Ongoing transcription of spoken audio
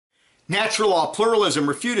Natural law, pluralism,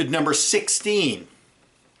 refuted, number 16.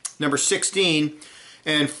 Number 16,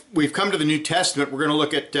 and we've come to the New Testament. We're going to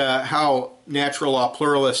look at how natural law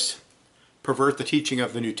pluralists pervert the teaching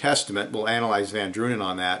of the New Testament. We'll analyze Vandrunen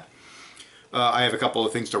on that. I have a couple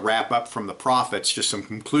of things to wrap up from the prophets, just some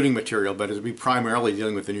concluding material, but it'll be primarily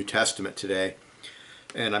dealing with the New Testament today.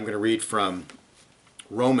 And I'm going to read from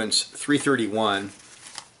Romans 3:31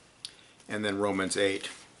 and then Romans 8.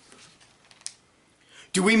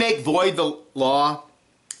 Do we make void the law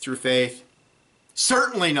through faith?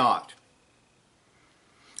 Certainly not.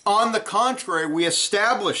 On the contrary, we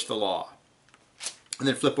establish the law. And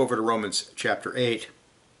then flip over to Romans chapter 8.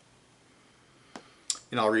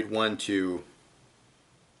 And I'll read 1 to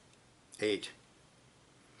 8.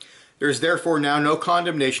 There is therefore now no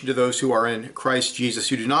condemnation to those who are in Christ Jesus,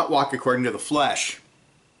 who do not walk according to the flesh,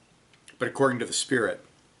 but according to the Spirit.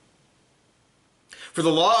 For the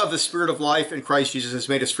law of the Spirit of life in Christ Jesus has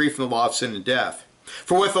made us free from the law of sin and death.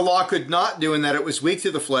 For what the law could not do, in that it was weak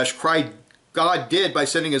through the flesh, God did by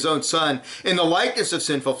sending his own Son. In the likeness of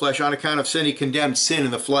sinful flesh, on account of sin, he condemned sin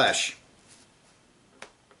in the flesh,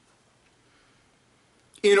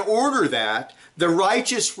 in order that the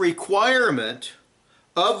righteous requirement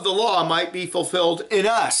of the law might be fulfilled in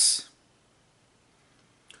us,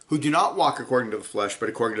 who do not walk according to the flesh, but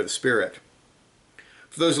according to the Spirit.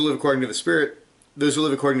 For those who live according to the Spirit, those who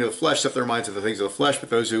live according to the flesh set their minds on the things of the flesh, but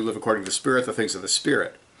those who live according to the Spirit, the things of the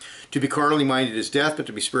Spirit. To be carnally minded is death, but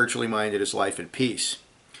to be spiritually minded is life and peace.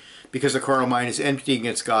 Because the carnal mind is enmity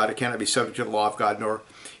against God, it cannot be subject to the law of God, nor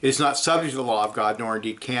it is not subject to the law of God, nor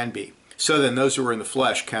indeed can be. So then, those who are in the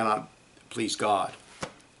flesh cannot please God.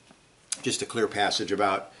 Just a clear passage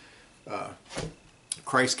about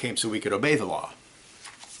Christ came so we could obey the law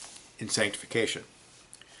in sanctification.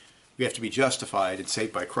 We have to be justified and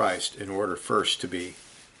saved by Christ in order first to be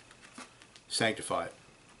sanctified.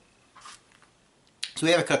 So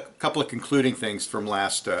we have a couple of concluding things from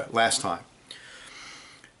last time.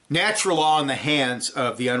 Natural law in the hands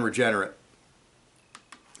of the unregenerate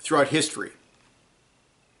throughout history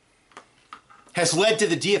has led to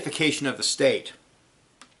the deification of the state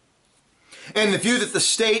and the view that the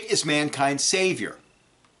state is mankind's savior.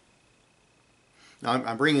 Now,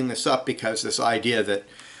 I'm bringing this up because this idea that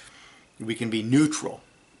we can be neutral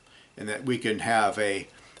and that we can have a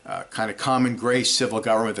kind of common grace civil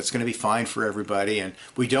government that's going to be fine for everybody, and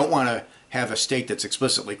we don't want to have a state that's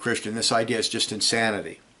explicitly Christian. This idea is just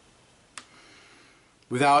insanity.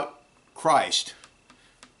 Without Christ,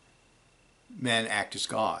 men act as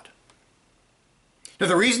God. Now,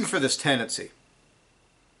 the reason for this tendency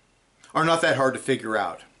are not that hard to figure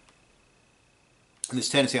out. And this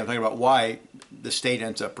tendency, I'm talking about why the state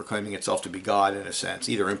ends up proclaiming itself to be God in a sense,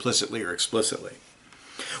 either implicitly or explicitly.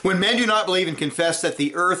 When men do not believe and confess that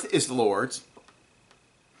the earth is the Lord's,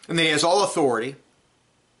 and that he has all authority,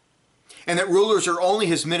 and that rulers are only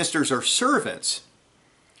his ministers or servants,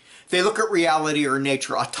 they look at reality or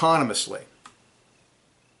nature autonomously.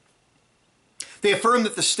 They affirm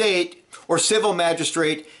that the state or civil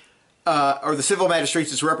magistrate, or the civil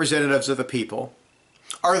magistrates as representatives of the people,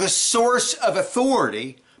 are the source of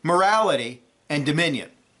authority, morality, and dominion.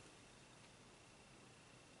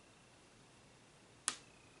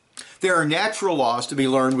 There are natural laws to be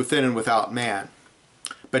learned within and without man,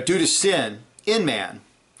 but due to sin in man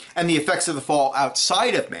and the effects of the fall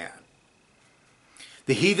outside of man,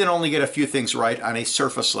 the heathen only get a few things right on a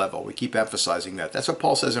surface level. We keep emphasizing that. That's what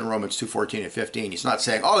Paul says in Romans 2:14 and 15. He's not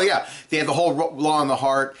saying, oh yeah, they have the whole law in the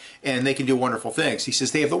heart and they can do wonderful things. He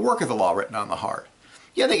says they have the work of the law written on the heart.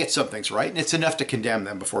 Yeah, they get some things right, and it's enough to condemn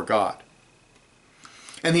them before God.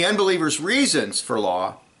 And the unbeliever's reasons for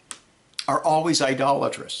law are always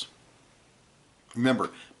idolatrous. Remember,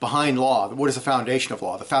 behind law, what is the foundation of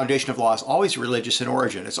law? The foundation of law is always religious in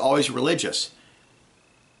origin. It's always religious.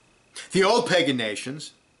 The old pagan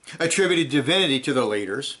nations attributed divinity to their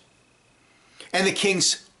leaders and the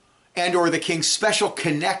king's special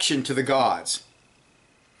connection to the gods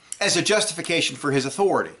as a justification for his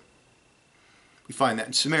authority. We find that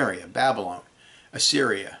in Samaria, Babylon,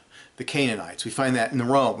 Assyria, the Canaanites. We find that in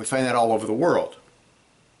Rome. We find that all over the world.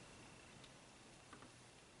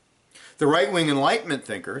 The right-wing Enlightenment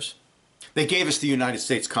thinkers, they gave us the United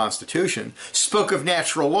States Constitution, spoke of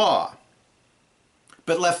natural law,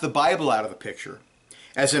 but left the Bible out of the picture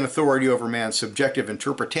as an authority over man's subjective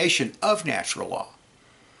interpretation of natural law.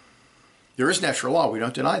 There is natural law, we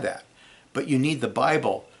don't deny that, but you need the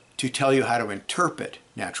Bible to tell you how to interpret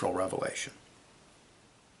natural revelation.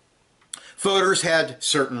 Voters had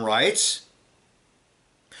certain rights,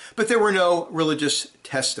 but there were no religious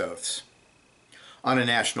test oaths on a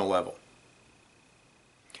national level.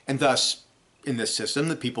 And thus, in this system,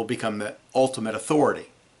 the people become the ultimate authority,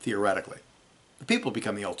 theoretically. The people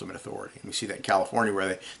become the ultimate authority. And we see that in California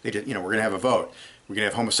where they did, we're going to have a vote. We're going to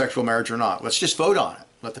have homosexual marriage or not. Let's just vote on it.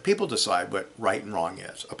 Let the people decide what right and wrong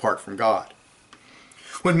is, apart from God.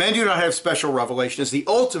 When men do not have special revelation as the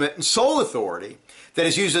ultimate and sole authority that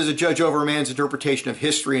is used as a judge over man's interpretation of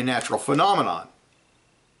history and natural phenomenon,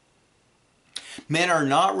 men are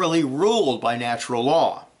not really ruled by natural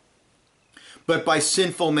law, but by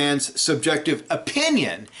sinful man's subjective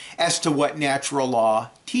opinion as to what natural law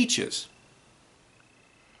teaches.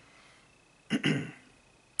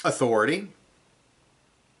 Authority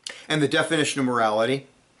and the definition of morality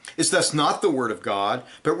is thus not the word of God,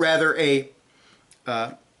 but rather a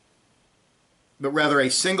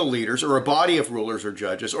single leader's or a body of rulers or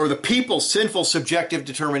judges, or the people's sinful subjective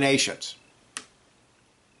determinations.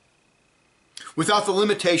 Without the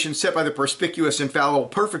limitations set by the perspicuous, infallible,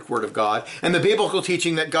 perfect word of God, and the biblical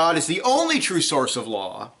teaching that God is the only true source of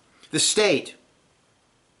law, the state,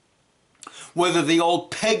 whether the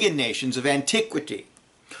old pagan nations of antiquity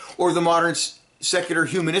or the modern secular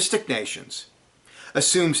humanistic nations,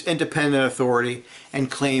 assumes independent authority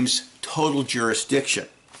and claims total jurisdiction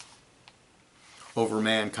over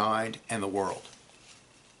mankind and the world.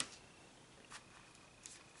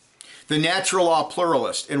 The natural law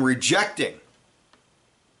pluralist, in rejecting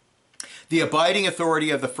the abiding authority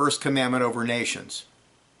of the first commandment over nations,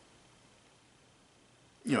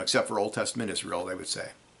 except for Old Testament Israel, they would say,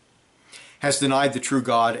 has denied the true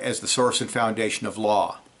God as the source and foundation of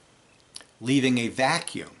law, leaving a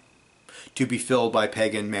vacuum to be filled by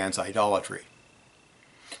pagan man's idolatry.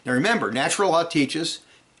 Now remember, natural law teaches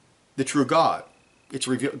the true God. The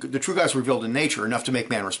true God is revealed in nature, enough to make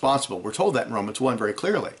man responsible. We're told that in Romans 1 very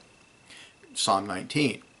clearly. Psalm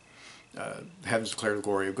 19. The heavens declare the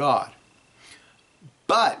glory of God.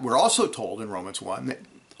 But we're also told in Romans 1 that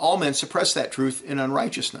all men suppress that truth in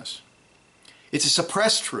unrighteousness. It's a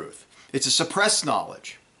suppressed truth. It's a suppressed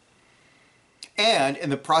knowledge. And in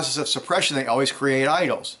the process of suppression, they always create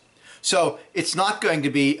idols. So it's not going to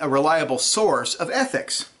be a reliable source of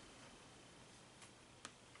ethics.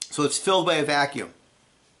 So it's filled by a vacuum.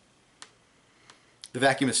 The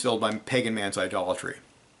vacuum is filled by pagan man's idolatry.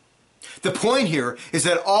 The point here is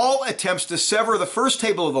that all attempts to sever the first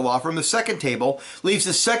table of the law from the second table leaves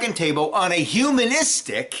the second table on a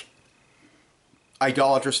humanistic,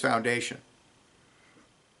 idolatrous foundation.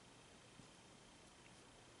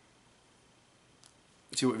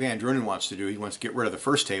 See what Vandrunen wants to do. He wants to get rid of the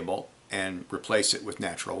first table and replace it with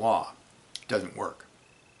natural law. It doesn't work.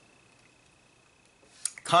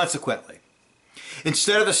 Consequently,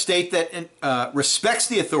 instead of a state that respects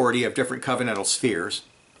the authority of different covenantal spheres,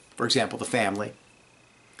 for example, the family,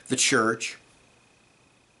 the church,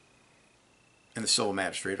 and the civil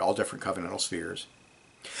magistrate, all different covenantal spheres,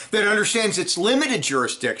 that understands its limited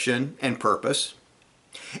jurisdiction and purpose,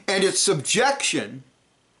 and its subjection,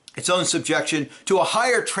 its own subjection to a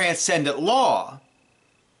higher transcendent law,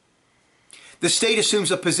 the state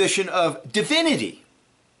assumes a position of divinity.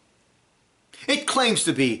 It claims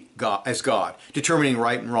to be God, as God, determining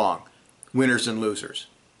right and wrong, winners and losers.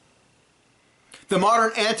 The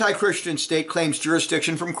modern anti-Christian state claims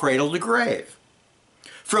jurisdiction from cradle to grave,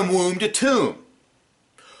 from womb to tomb,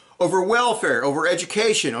 over welfare, over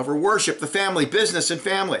education, over worship, the family, business and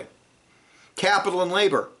family, capital and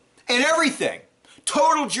labor, and everything.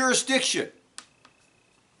 Total jurisdiction.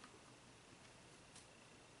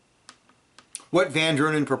 What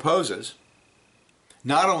Vandrunen proposes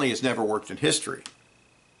not only has never worked in history.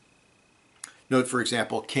 Note, for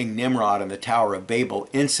example, King Nimrod and the Tower of Babel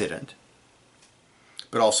incident,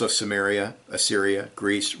 but also Samaria, Assyria,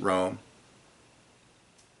 Greece, Rome,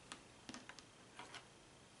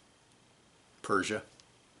 Persia.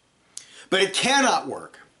 But it cannot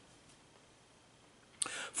work,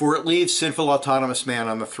 for it leaves sinful autonomous man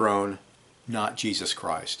on the throne, not Jesus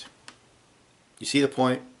Christ. You see the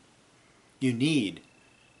point? You need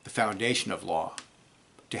the foundation of law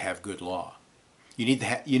to have good law. You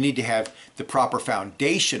need to have the proper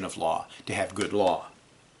foundation of law to have good law.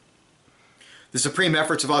 The supreme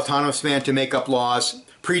efforts of autonomous man to make up laws,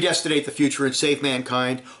 predestinate the future, and save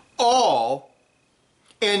mankind all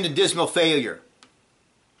end in dismal failure,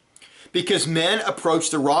 because men approach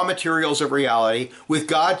the raw materials of reality with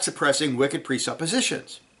God suppressing wicked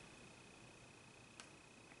presuppositions.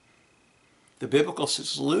 The biblical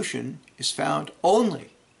solution is found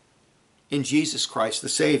only in Jesus Christ the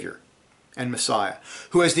Savior and Messiah,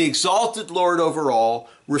 who as the exalted Lord over all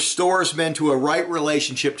restores men to a right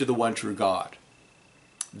relationship to the one true God.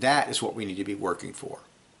 That is what we need to be working for,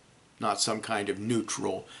 not some kind of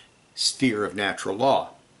neutral sphere of natural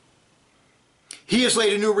law. He has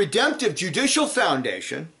laid a new redemptive judicial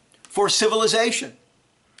foundation for civilization.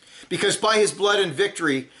 Because by his blood and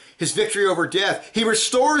victory, his victory over death, he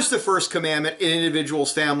restores the first commandment in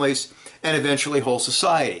individuals, families, and eventually whole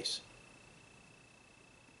societies.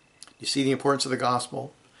 You see the importance of the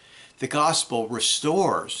gospel? The gospel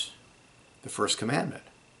restores the first commandment.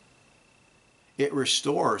 It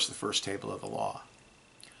restores the first table of the law,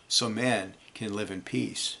 so men can live in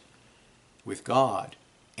peace with God,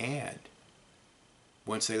 and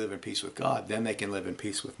once they live in peace with God, then they can live in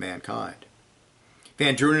peace with mankind.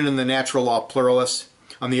 Vandrunen and the natural law pluralists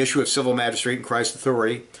on the issue of civil magistrate and Christ's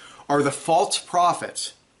authority are the false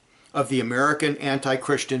prophets of the American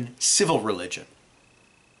anti-Christian civil religion.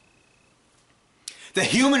 The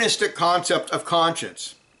humanistic concept of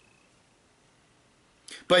conscience,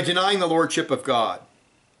 by denying the lordship of God,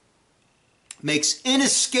 makes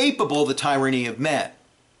inescapable the tyranny of men.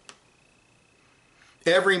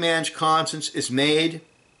 Every man's conscience is made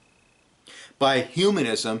by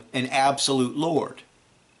humanism an absolute lord.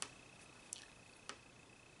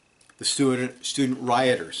 The student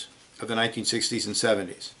rioters of the 1960s and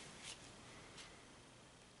 70s.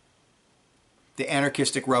 The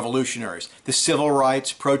anarchistic revolutionaries, the civil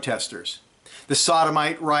rights protesters, the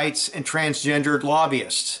sodomite rights and transgendered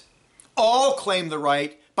lobbyists, all claim the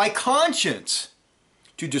right by conscience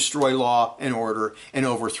to destroy law and order and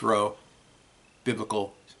overthrow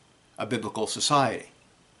a biblical society.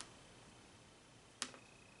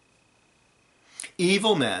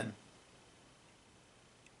 Evil men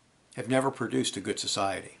have never produced a good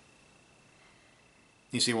society.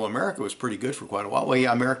 You see, well, America was pretty good for quite a while. Well,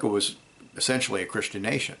 yeah, America was essentially a Christian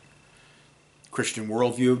nation. Christian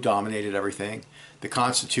worldview dominated everything. The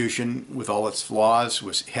Constitution, with all its flaws,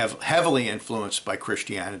 was heavily influenced by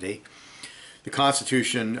Christianity. The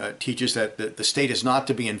Constitution teaches that the state is not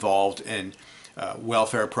to be involved in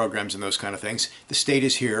welfare programs and those kind of things. The state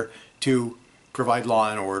is here to provide law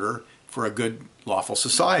and order for a good, lawful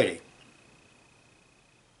society.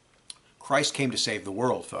 Christ came to save the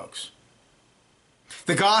world, folks.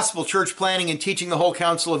 The gospel, church planting, and teaching the whole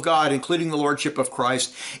counsel of God, including the lordship of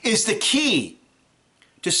Christ, is the key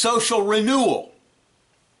to social renewal.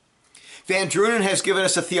 Vandrunen has given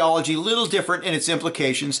us a theology little different in its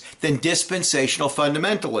implications than dispensational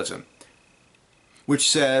fundamentalism, which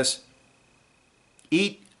says,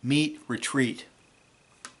 eat, meet, retreat,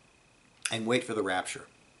 and wait for the rapture,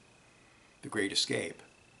 the great escape.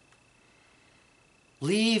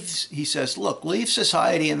 Leaves, he says, look, leave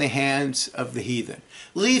society in the hands of the heathen.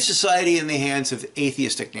 Leave society in the hands of the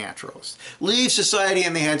atheistic naturalists. Leave society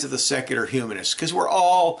in the hands of the secular humanists, because we're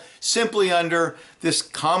all simply under this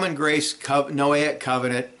common grace Noahic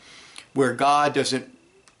covenant where God doesn't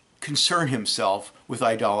concern himself with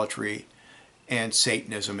idolatry and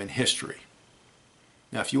Satanism in history.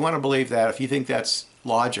 Now, if you want to believe that, if you think that's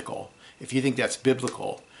logical, if you think that's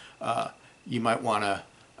biblical, you might want to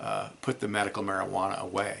put the medical marijuana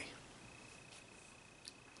away.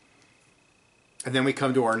 And then we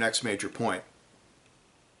come to our next major point.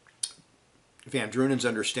 Vandrunen's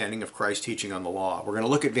understanding of Christ's teaching on the law. We're going to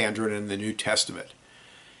look at Vandrunen in the New Testament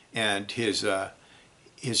and his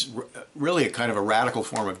really a kind of a radical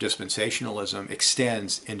form of dispensationalism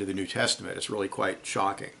extends into the New Testament. It's really quite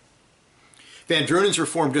shocking. Vandrunen's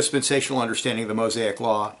Reformed dispensational understanding of the Mosaic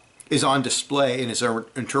Law is on display in his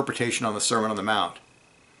interpretation on the Sermon on the Mount.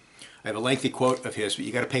 I have a lengthy quote of his, but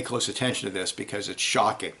you got to pay close attention to this because it's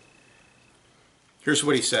shocking. Here's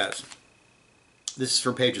what he says. This is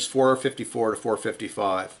from pages 454 to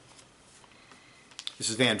 455. This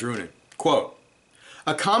is Vandrunen. Quote,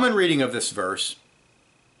 a common reading of this verse,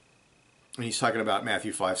 and he's talking about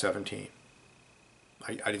Matthew 5:17.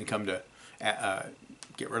 I didn't come to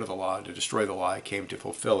get rid of the law, to destroy the law. I came to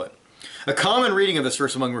fulfill it. A common reading of this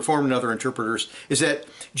verse among Reformed and other interpreters is that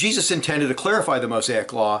Jesus intended to clarify the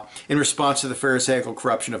Mosaic Law in response to the Pharisaical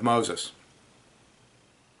corruption of Moses.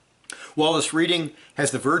 While this reading has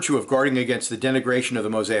the virtue of guarding against the denigration of the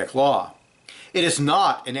Mosaic Law, it is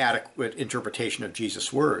not an adequate interpretation of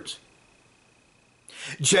Jesus' words.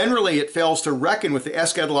 Generally, it fails to reckon with the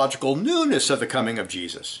eschatological newness of the coming of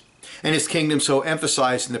Jesus and his kingdom so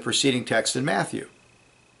emphasized in the preceding text in Matthew.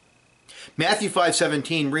 Matthew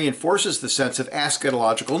 5:17 reinforces the sense of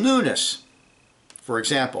eschatological newness. For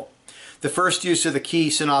example, the first use of the key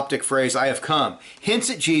synoptic phrase, I have come, hints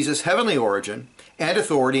at Jesus' heavenly origin and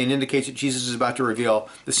authority and indicates that Jesus is about to reveal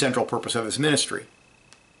the central purpose of his ministry.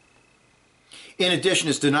 In addition,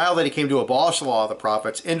 his denial that he came to abolish the law of the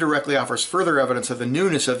prophets indirectly offers further evidence of the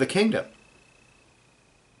newness of the kingdom.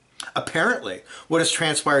 Apparently, what has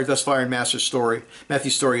transpired thus far in Matthew's story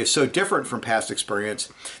is so different from past experience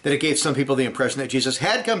that it gave some people the impression that Jesus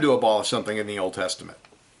had come to abolish something in the Old Testament.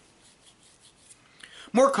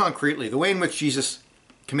 More concretely, the way in which Jesus'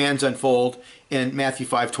 commands unfold in Matthew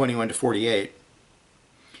 5:21-48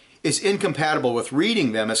 is incompatible with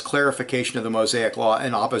reading them as clarification of the Mosaic Law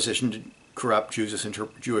in opposition to corrupt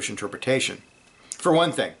Jewish interpretation. For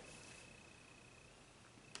one thing,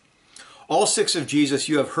 all 6 of Jesus'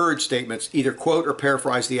 "you have heard" statements either quote or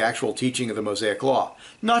paraphrase the actual teaching of the Mosaic Law,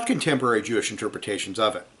 not contemporary Jewish interpretations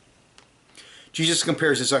of it. Jesus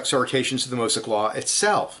compares his exhortations to the Mosaic Law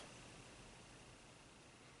itself.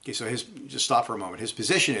 Okay, so just stop for a moment. His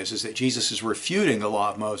position is that Jesus is refuting the law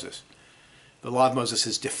of Moses. The law of Moses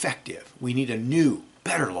is defective. We need a new,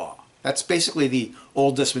 better law. That's basically the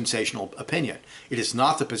old dispensational opinion. It is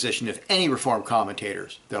not the position of any Reformed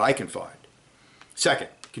commentators that I can find. Second,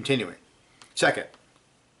 continuing. Second,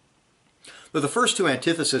 though the first 2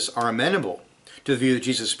 antitheses are amenable to the view that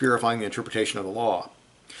Jesus is purifying the interpretation of the law,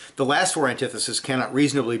 the last 4 antitheses cannot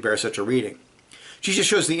reasonably bear such a reading. Jesus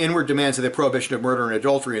shows the inward demands of the prohibition of murder and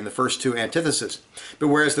adultery in the first 2 antitheses, but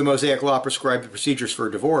whereas the Mosaic Law prescribed the procedures for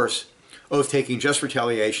divorce, oath-taking, just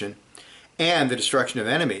retaliation, and the destruction of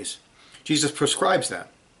enemies, Jesus prescribes them.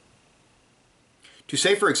 To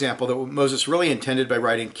say, for example, that what Moses really intended by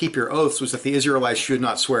writing "keep your oaths" was that the Israelites should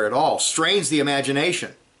not swear at all strains the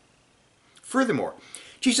imagination. Furthermore,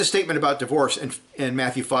 Jesus' statement about divorce in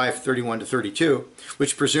Matthew 5:31-32,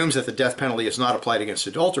 which presumes that the death penalty is not applied against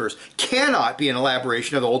adulterers, cannot be an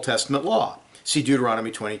elaboration of the Old Testament law. See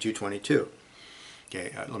Deuteronomy 22:22.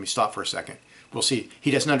 Okay, let me stop for a second. We'll see.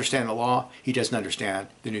 He doesn't understand the law. He doesn't understand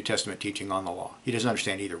the New Testament teaching on the law. He doesn't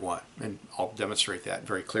understand either one, and I'll demonstrate that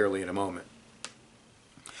very clearly in a moment.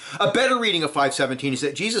 A better reading of 5:17 is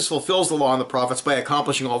that Jesus fulfills the law and the prophets by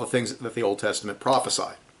accomplishing all the things that the Old Testament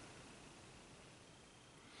prophesied.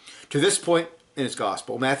 To this point in his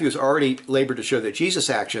gospel, Matthew has already labored to show that Jesus'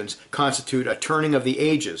 actions constitute a turning of the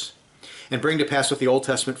ages and bring to pass what the Old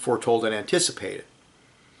Testament foretold and anticipated.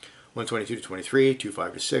 1:22-23,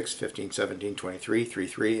 2:5-6, 15:17, 23,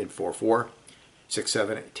 3:3, and 4:4,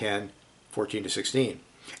 6:7, 10, 14-16.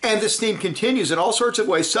 And this theme continues in all sorts of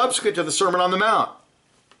ways subsequent to the Sermon on the Mount.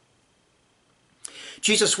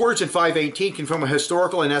 Jesus' words in 5:18 confirm a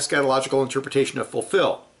historical and eschatological interpretation of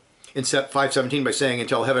fulfill in 5:17 by saying,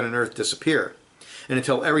 "until heaven and earth disappear, and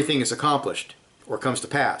until everything is accomplished or comes to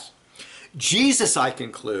pass." Jesus, I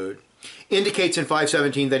conclude, indicates in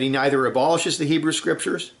 5:17 that he neither abolishes the Hebrew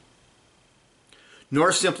Scriptures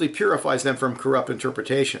nor simply purifies them from corrupt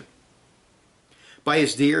interpretation. By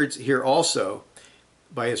his deeds here also,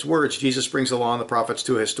 by his words, Jesus brings the law and the prophets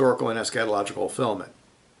to a historical and eschatological fulfillment.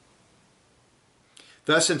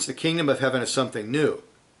 Thus, since the kingdom of heaven is something new,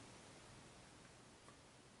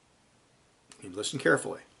 and listen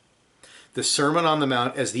carefully, the Sermon on the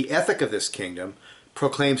Mount, as the ethic of this kingdom,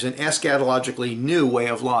 proclaims an eschatologically new way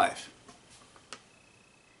of life.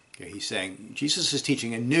 Okay, he's saying Jesus is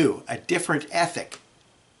teaching a different ethic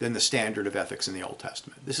than the standard of ethics in the Old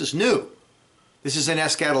Testament. This is new. This is an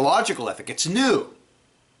eschatological ethic. It's new.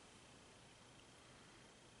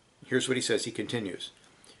 Here's what he says. He continues,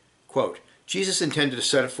 quote, Jesus intended to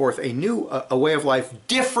set forth a way of life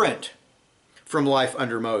different from life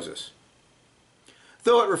under Moses,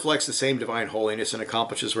 though it reflects the same divine holiness and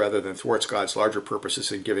accomplishes rather than thwarts God's larger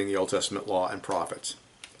purposes in giving the Old Testament law and prophets.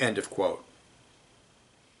 End of quote.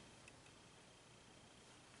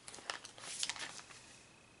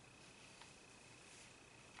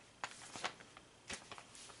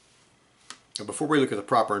 Now, before we look at the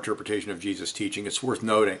proper interpretation of Jesus' teaching, it's worth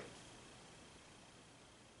noting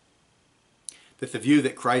that the view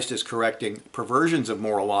that Christ is correcting perversions of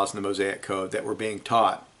moral laws in the Mosaic Code that were being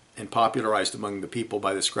taught and popularized among the people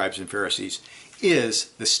by the scribes and Pharisees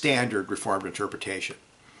is the standard Reformed interpretation.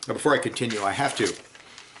 Now, before I continue, I have to.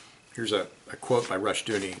 Here's a quote by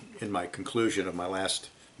Rushdoony in my conclusion of my last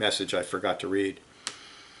message I forgot to read.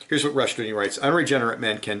 Here's what Rushdoony writes. Unregenerate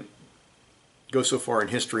men can go so far in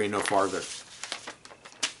history and no farther.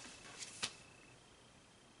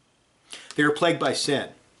 They are plagued by sin.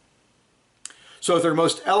 So their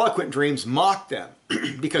most eloquent dreams mock them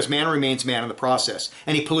because man remains man in the process,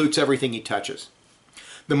 and he pollutes everything he touches.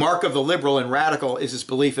 The mark of the liberal and radical is his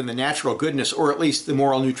belief in the natural goodness, or at least the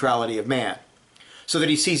moral neutrality of man, so that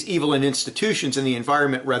he sees evil in institutions and the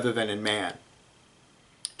environment rather than in man.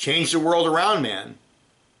 Change the world around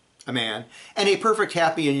a man, and a perfect,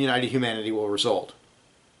 happy, and united humanity will result.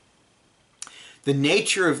 The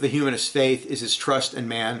nature of the humanist faith is his trust in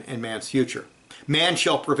man and man's future. Man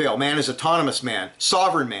shall prevail. Man is autonomous man,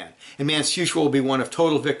 sovereign man, and man's future will be one of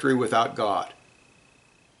total victory without God.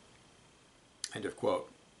 End of quote.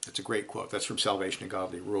 That's a great quote. That's from Salvation and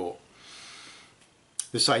Godly Rule.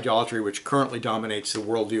 This idolatry, which currently dominates the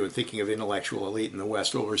worldview and thinking of the intellectual elite in the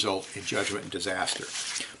West, will result in judgment and disaster.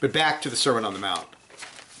 But back to the Sermon on the Mount.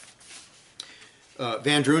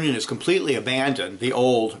 Vandrunen has completely abandoned the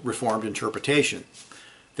old Reformed interpretation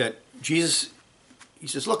that Jesus, he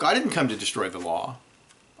says, look, I didn't come to destroy the law.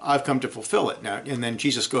 I've come to fulfill it. Now, and then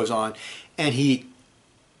Jesus goes on and he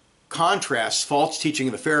contrasts false teaching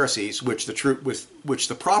of the Pharisees, which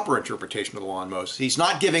the proper interpretation of the law in Moses. He's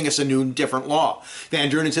not giving us a new, different law.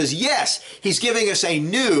 Vandrunen says, yes, he's giving us a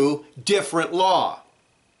new, different law.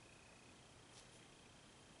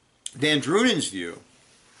 Vandrunen's view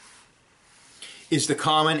is the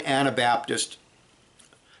common Anabaptist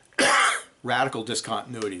radical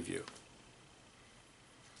discontinuity view,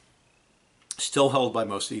 still held by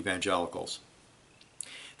most evangelicals,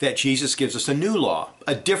 that Jesus gives us a new law,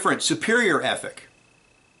 a different, superior ethic.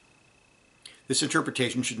 This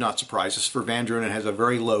interpretation should not surprise us, for Vandrunen has a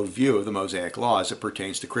very low view of the Mosaic law as it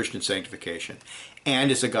pertains to Christian sanctification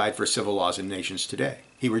and as a guide for civil laws in nations today.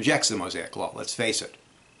 He rejects the Mosaic law, let's face it.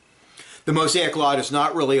 The Mosaic law does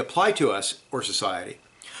not really apply to us or society,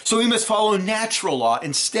 so we must follow natural law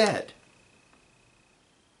instead.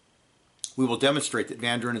 We will demonstrate that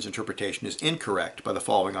Vandrunen's interpretation is incorrect by the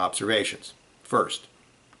following observations. First,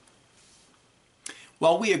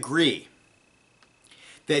 while we agree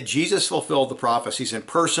that Jesus fulfilled the prophecies and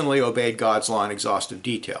personally obeyed God's law in exhaustive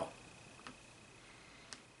detail.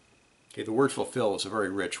 Okay, the word fulfill is a very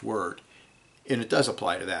rich word, and it does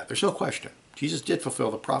apply to that. There's no question. Jesus did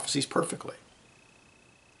fulfill the prophecies perfectly.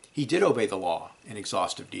 He did obey the law in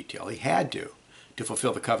exhaustive detail. He had to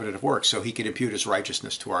fulfill the covenant of works so he could impute his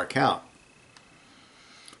righteousness to our account.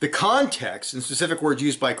 The context and specific words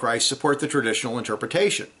used by Christ support the traditional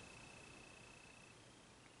interpretation.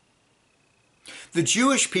 The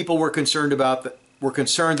Jewish people were concerned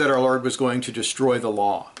that our Lord was going to destroy the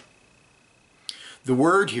law. The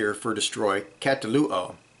word here for destroy,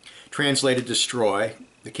 kataluo, translated destroy,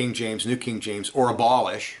 the King James, New King James, or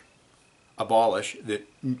abolish, the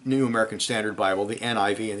New American Standard Bible, the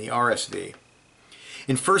NIV, and the RSV.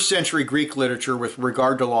 In first century Greek literature, with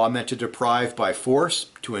regard to law, meant to deprive by force,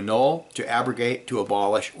 to annul, to abrogate, to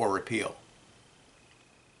abolish, or repeal.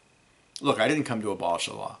 Look, I didn't come to abolish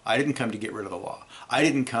the law. I didn't come to get rid of the law. I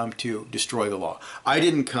didn't come to destroy the law. I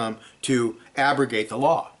didn't come to abrogate the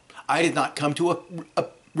law. I did not come to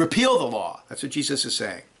repeal the law. That's what Jesus is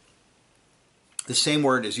saying. The same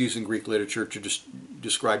word is used in Greek literature to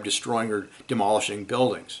describe destroying or demolishing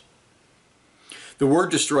buildings. The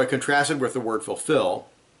word destroy contrasted with the word fulfill,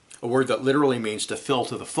 a word that literally means to fill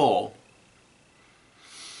to the full.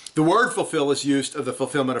 The word fulfill is used of the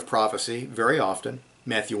fulfillment of prophecy very often.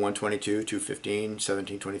 Matthew 1:22, 2:15,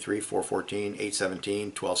 17:23, 4:14,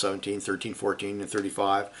 8:17, 12:17, 13:14, and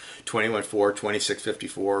 35, 21:4,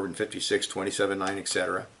 26:54, and 56, 27:9,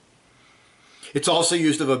 etc. It's also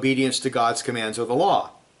used of obedience to God's commands of the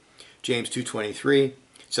law. James 2:23,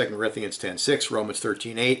 2 Corinthians 10:6, Romans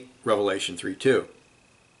 13:8, Revelation 3:2.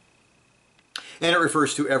 And it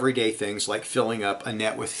refers to everyday things like filling up a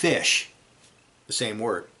net with fish, the same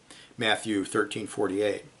word, Matthew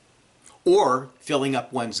 13:48. Or filling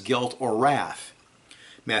up one's guilt or wrath,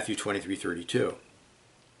 Matthew 23:32.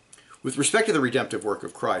 With respect to the redemptive work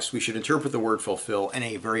of Christ, we should interpret the word fulfill in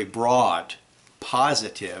a very broad,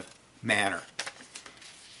 positive manner.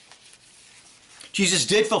 Jesus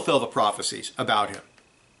did fulfill the prophecies about him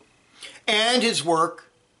and his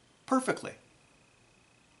work perfectly.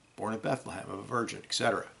 Born in Bethlehem of a virgin,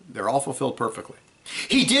 etc. They're all fulfilled perfectly.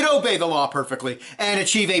 He did obey the law perfectly and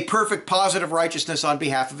achieve a perfect positive righteousness on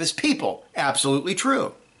behalf of his people. Absolutely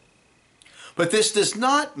true. But this does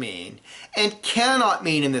not mean, and cannot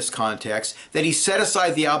mean in this context, that he set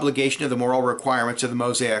aside the obligation of the moral requirements of the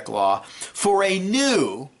Mosaic law for a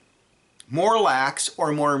new, more lax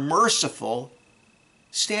or more merciful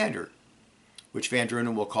standard, which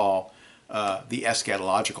Vandrunen will call the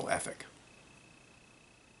eschatological ethic.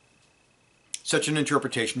 Such an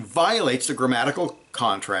interpretation violates the grammatical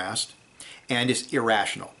contrast and is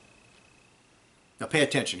irrational. Now pay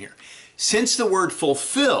attention here. Since the word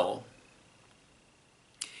fulfill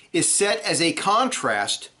is set as a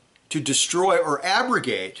contrast to destroy or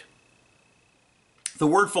abrogate, the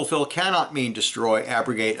word fulfill cannot mean destroy,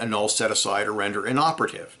 abrogate, annul, set aside, or render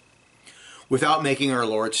inoperative, without making our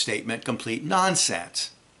Lord's statement complete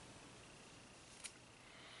nonsense.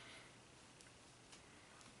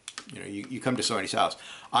 You know, you come to somebody's house.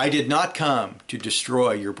 I did not come to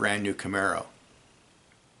destroy your brand new Camaro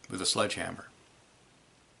with a sledgehammer.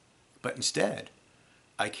 But instead,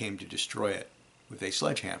 I came to destroy it with a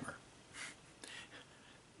sledgehammer.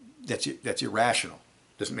 that's irrational.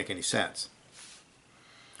 Doesn't make any sense.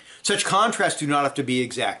 Such contrasts do not have to be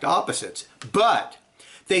exact opposites, but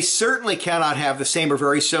they certainly cannot have the same or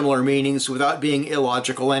very similar meanings without being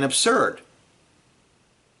illogical and absurd.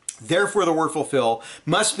 Therefore, the word fulfill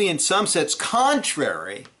must be in some sense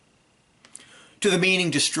contrary to the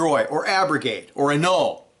meaning destroy or abrogate or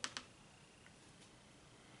annul.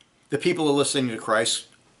 The people who listening to Christ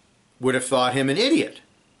would have thought him an idiot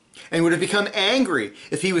and would have become angry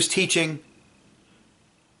if he was teaching,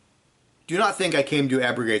 "Do not think I came to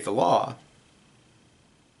abrogate the law,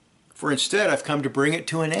 for instead I've come to bring it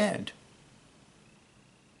to an end,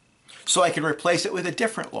 so I can replace it with a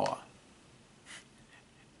different law."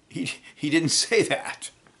 He didn't say that.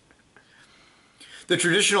 The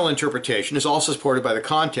traditional interpretation is also supported by the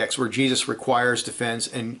context where Jesus requires, defends,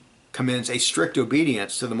 and commends a strict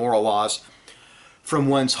obedience to the moral laws from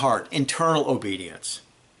one's heart, internal obedience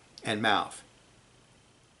and mouth.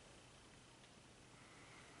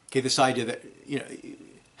 Okay, this idea that,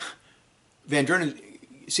 Vandrunen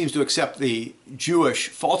seems to accept the Jewish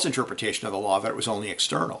false interpretation of the law that it was only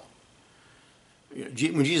external.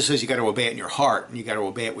 When Jesus says you got to obey it in your heart and you got to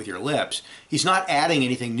obey it with your lips, he's not adding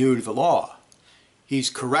anything new to the law. He's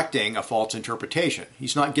correcting a false interpretation.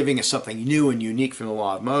 He's not giving us something new and unique from the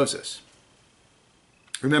law of Moses.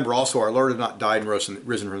 Remember also, our Lord had not died and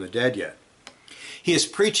risen from the dead yet. He is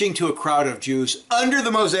preaching to a crowd of Jews under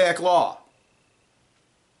the Mosaic law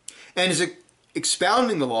and is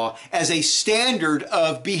expounding the law as a standard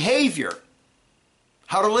of behavior,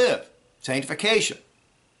 how to live, sanctification.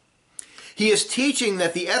 He is teaching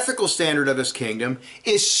that the ethical standard of his kingdom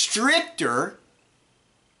is stricter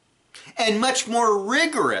and much more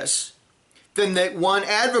rigorous than the one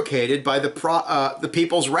advocated by the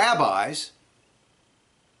people's rabbis,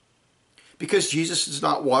 because Jesus does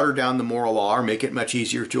not water down the moral law or make it much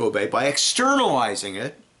easier to obey by externalizing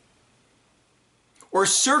it or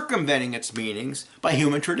circumventing its meanings by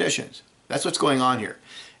human traditions. That's what's going on here.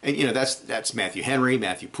 And that's Matthew Henry,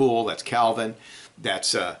 Matthew Poole, that's Calvin,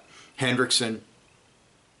 that's Hendrickson,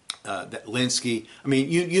 that Linsky. I mean,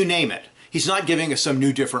 you name it. He's not giving us some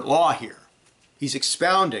new different law here. He's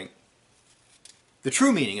expounding the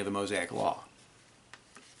true meaning of the Mosaic law.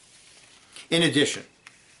 In addition,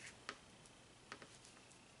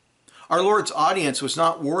 our Lord's audience was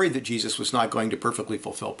not worried that Jesus was not going to perfectly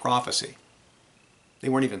fulfill prophecy. They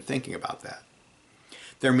weren't even thinking about that.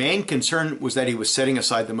 Their main concern was that he was setting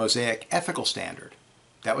aside the Mosaic ethical standard.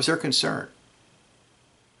 That was their concern.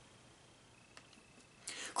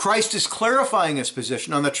 Christ is clarifying his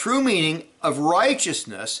position on the true meaning of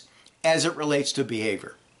righteousness as it relates to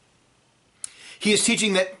behavior. He is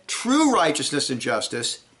teaching that true righteousness and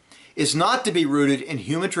justice is not to be rooted in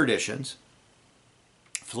human traditions,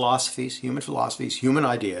 philosophies, human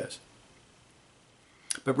ideas,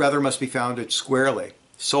 but rather must be founded squarely,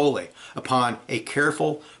 solely, upon a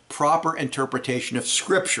careful, proper interpretation of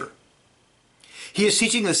Scripture. He is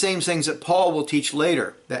teaching the same things that Paul will teach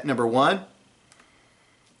later. That number one,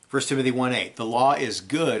 1 Timothy 1:8, the law is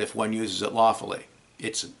good if one uses it lawfully.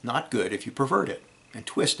 It's not good if you pervert it and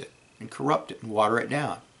twist it and corrupt it and water it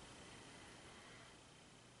down.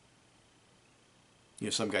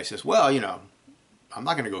 Some guy says, well, I'm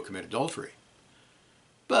not going to go commit adultery,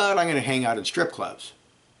 but I'm going to hang out in strip clubs.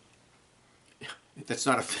 That's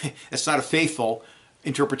not a faithful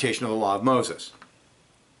interpretation of the law of Moses.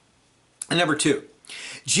 And number two,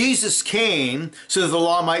 Jesus came so that the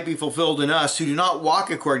law might be fulfilled in us who do not walk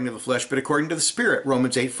according to the flesh, but according to the Spirit,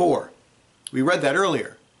 Romans 8:4. We read that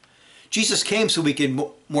earlier. Jesus came so we can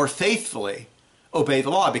more faithfully obey the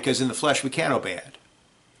law, because in the flesh we can't obey it.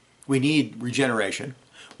 We need regeneration.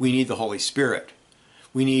 We need the Holy Spirit.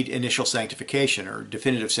 We need initial sanctification or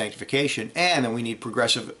definitive sanctification, and then we need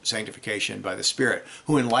progressive sanctification by the Spirit,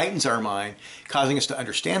 who enlightens our mind, causing us to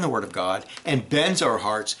understand the Word of God, and bends our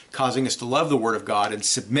hearts, causing us to love the Word of God and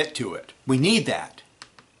submit to it. We need that.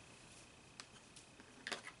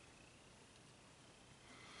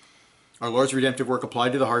 Our Lord's redemptive work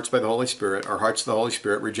applied to the hearts by the Holy Spirit, our hearts to the Holy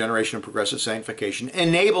Spirit, regeneration and progressive sanctification,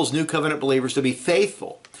 enables New Covenant believers to be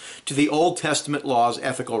faithful to the Old Testament law's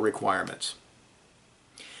ethical requirements.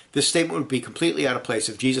 This statement would be completely out of place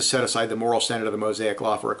if Jesus set aside the moral standard of the Mosaic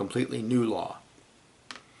law for a completely new law.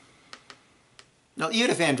 Now,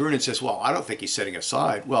 even if Vandrunen says, well, I don't think he's setting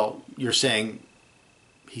aside, well, you're saying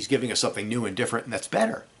he's giving us something new and different, and that's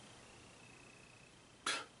better.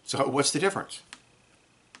 So what's the difference?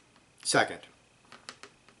 Second,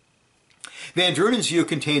 Vandrunen's view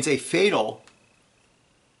contains a fatal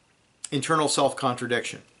internal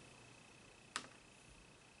self-contradiction.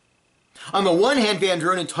 On the one hand,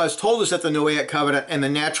 Vandrunen has told us that the Noahic covenant and the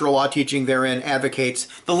natural law teaching therein advocates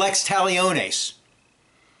the lex talionis.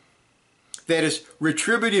 That is,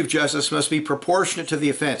 retributive justice must be proportionate to the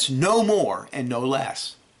offense, no more and no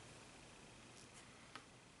less.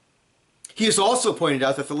 He has also pointed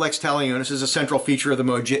out that the lex talionis is a central feature of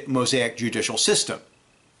the Mosaic judicial system.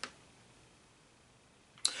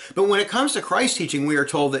 But when it comes to Christ's teaching, we are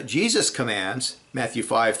told that Jesus' commands, Matthew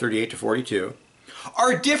 5:38-42,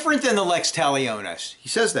 are different than the lex talionis. He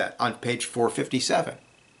says that on page 457.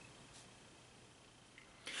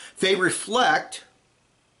 They reflect,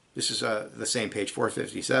 this is the same page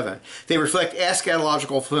 457, they reflect eschatological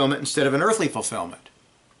fulfillment instead of an earthly fulfillment.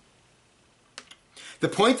 The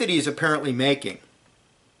point that he is apparently making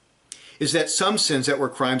is that some sins that were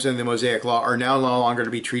crimes under the Mosaic law are now no longer to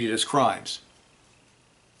be treated as crimes,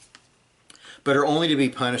 but are only to be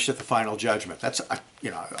punished at the final judgment. That's,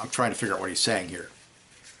 I'm trying to figure out what he's saying here.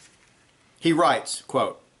 He writes,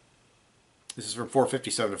 quote, this is from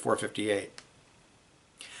 457 to 458.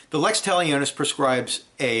 The lex talionis prescribes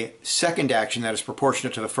a second action that is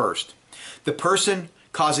proportionate to the first. The person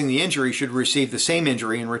causing the injury should receive the same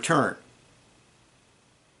injury in return.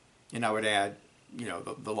 And I would add,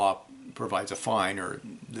 the law provides a fine or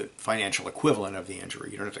the financial equivalent of the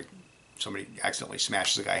injury. You don't have to, somebody accidentally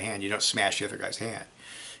smashes a guy's hand, you don't smash the other guy's hand.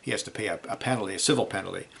 He has to pay a penalty, a civil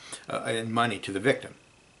penalty, in money to the victim.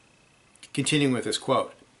 Continuing with this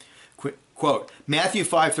quote, Matthew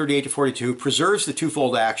 5:38-42 preserves the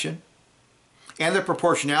twofold action and the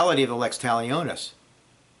proportionality of the lex talionis.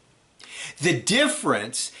 The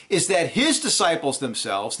difference is that his disciples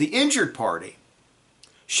themselves, the injured party,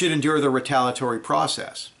 should endure the retaliatory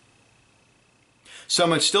process.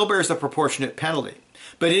 Someone still bears the proportionate penalty,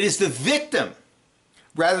 but it is the victim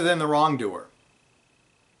rather than the wrongdoer.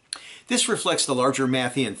 This reflects the larger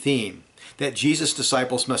Matthean theme that Jesus'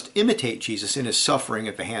 disciples must imitate Jesus in his suffering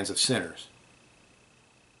at the hands of sinners.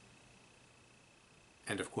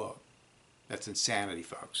 End of quote. That's insanity,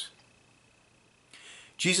 folks.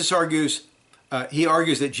 Jesus argues,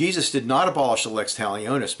 that Jesus did not abolish the lex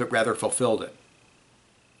talionis, but rather fulfilled it.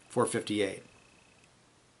 458.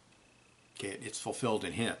 Okay, it's fulfilled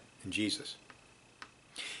in him, in Jesus.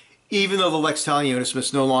 Even though the lex talionis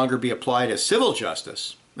must no longer be applied as civil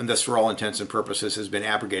justice, and thus for all intents and purposes has been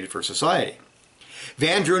abrogated for society,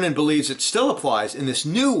 Vandrunen believes it still applies in this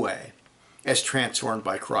new way as transformed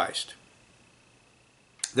by Christ.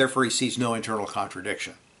 Therefore, he sees no internal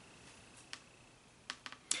contradiction.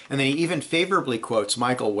 And then he even favorably quotes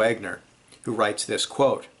Michael Wagner, who writes this,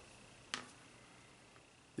 quote,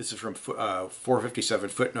 this is from 457,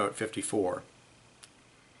 footnote 54.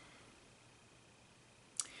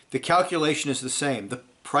 The calculation is the same. The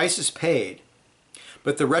price is paid,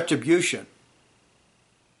 but the retribution,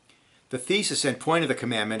 the thesis and point of the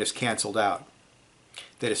commandment is canceled out.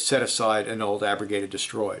 That is set aside, annulled, abrogated,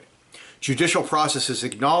 destroyed. Judicial process is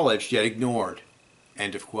acknowledged yet ignored.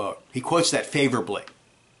 End of quote. He quotes that favorably.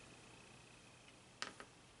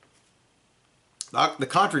 The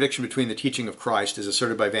contradiction between the teaching of Christ, as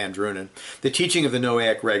asserted by Vandrunen, the teaching of the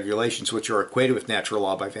Noahic regulations, which are equated with natural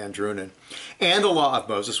law by Vandrunen, and the law of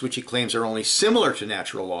Moses, which he claims are only similar to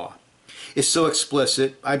natural law, is so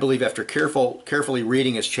explicit, I believe after carefully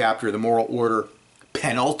reading his chapter, The Moral Order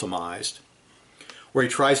Penultimized, where he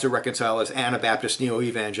tries to reconcile his Anabaptist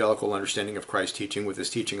neo-evangelical understanding of Christ's teaching with his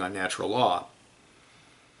teaching on natural law,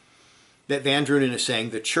 that Vandrunen is saying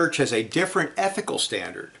the church has a different ethical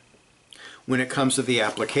standard when it comes to the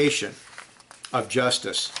application of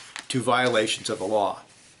justice to violations of the law,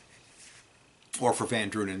 or for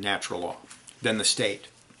Vandrunen, natural law, than the state.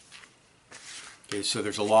 Okay, so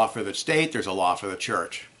there's a law for the state, there's a law for the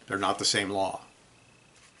church. They're not the same law.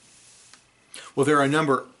 Well, there are a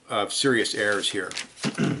number of serious errors here.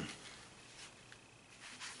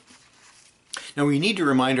 Now, we need to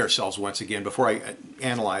remind ourselves once again, before I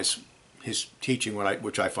analyze his teaching,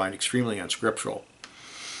 which I find extremely unscriptural,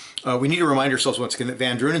 we need to remind ourselves once again that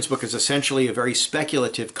Vandrunen's book is essentially a very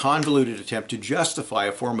speculative, convoluted attempt to justify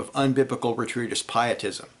a form of unbiblical retributive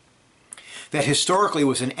pietism that historically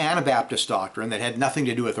was an Anabaptist doctrine that had nothing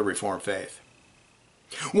to do with the Reformed faith.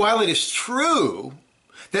 While it is true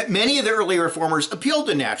that many of the early reformers appealed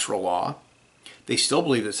to natural law, they still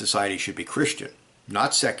believe that society should be Christian,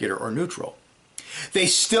 not secular or neutral. They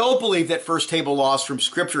still believe that first table laws from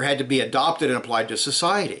Scripture had to be adopted and applied to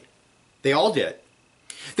society. They all did.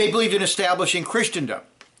 They believed in establishing Christendom,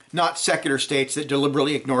 not secular states that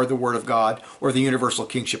deliberately ignored the Word of God or the universal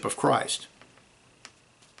kingship of Christ.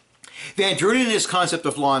 Vandrunen and his concept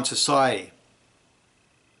of law and society,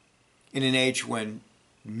 in an age when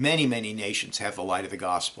many, many nations have the light of the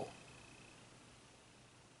gospel,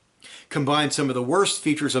 combines some of the worst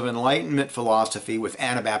features of Enlightenment philosophy with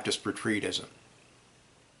Anabaptist retreatism.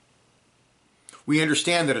 We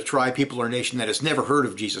understand that a tribe, people, or nation that has never heard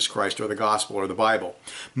of Jesus Christ or the gospel or the Bible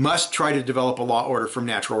must try to develop a law order from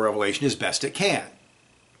natural revelation as best it can.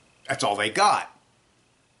 That's all they got.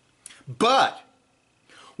 But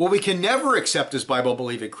what we can never accept as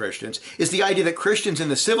Bible-believing Christians is the idea that Christians in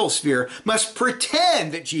the civil sphere must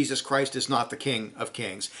pretend that Jesus Christ is not the King of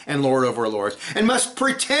Kings and Lord over lords, and must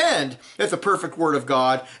pretend that the perfect Word of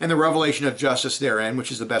God and the revelation of justice therein,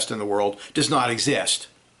 which is the best in the world, does not exist.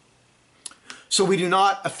 So we do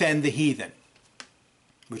not offend the heathen,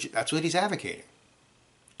 that's what he's advocating.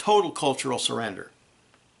 Total cultural surrender.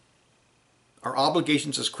 Our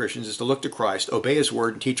obligations as Christians is to look to Christ, obey his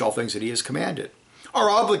word, and teach all things that he has commanded. Our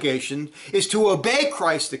obligation is to obey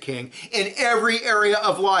Christ the King in every area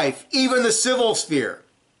of life, even the civil sphere.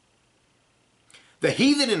 The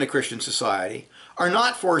heathen in a Christian society are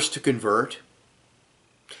not forced to convert,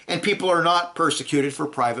 and people are not persecuted for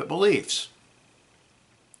private beliefs.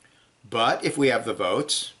 But if we have the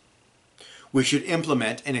votes, we should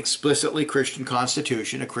implement an explicitly Christian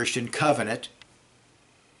constitution, a Christian covenant.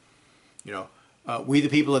 We the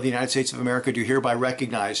people of the United States of America do hereby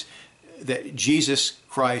recognize that Jesus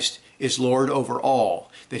Christ is Lord over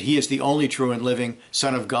all, that he is the only true and living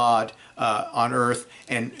Son of God on earth,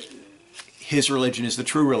 and his religion is the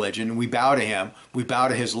true religion. We bow to him, we bow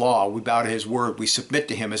to his law, we bow to his word, we submit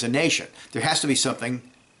to him as a nation. There has to be something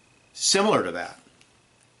similar to that.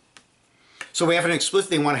 So we have an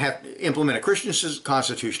they want to implement a Christian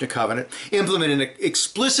constitution, a covenant, implement an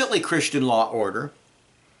explicitly Christian law order.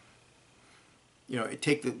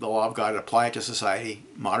 Take the law of God and apply it to society,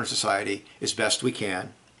 modern society, as best we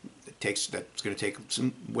can. That's going to take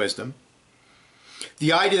some wisdom.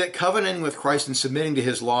 The idea that covenanting with Christ and submitting to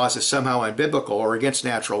his laws is somehow unbiblical or against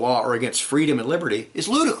natural law or against freedom and liberty is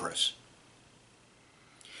ludicrous.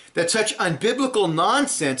 That such unbiblical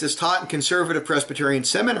nonsense is taught in conservative Presbyterian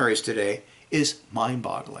seminaries today is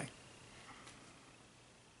mind-boggling.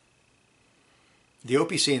 The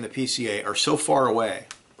OPC and the PCA are so far away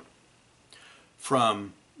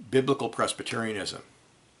from biblical Presbyterianism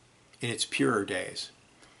in its purer days.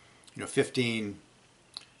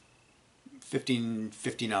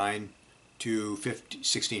 1559 to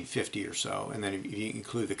 1650 or so, and then if you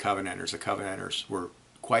include the Covenanters were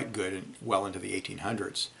quite good and well into the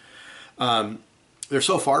 1800s. They're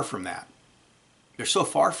so far from that.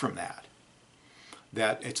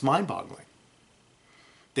 That it's mind-boggling.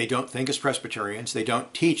 They don't think as Presbyterians. They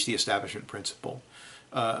don't teach the establishment principle.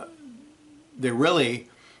 They're really,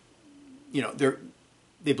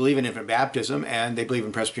 they believe in infant baptism, and they believe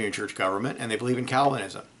in Presbyterian church government, and they believe in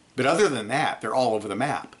Calvinism. But other than that, they're all over the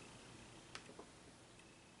map.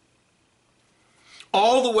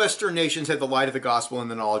 All the Western nations had the light of the gospel and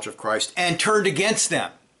the knowledge of Christ and turned against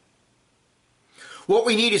them. What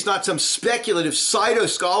we need is not some speculative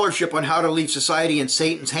pseudo-scholarship on how to leave society in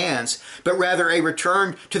Satan's hands, but rather a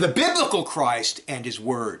return to the biblical Christ and his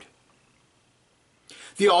word.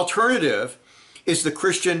 The alternative is the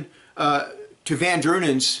Christian, to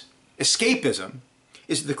Vandrunen's escapism,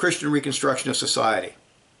 is the Christian reconstruction of society.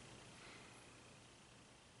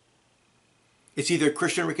 It's either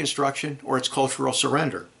Christian reconstruction or it's cultural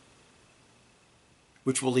surrender,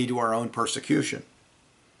 which will lead to our own persecution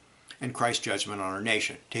and Christ's judgment on our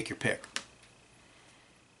nation. Take your pick. Do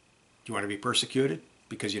you want to be persecuted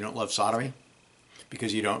because you don't love sodomy?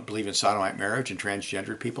 Because you don't believe in sodomite marriage and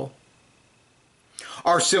transgendered people?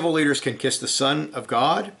 Our civil leaders can kiss the Son of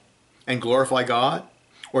God and glorify God,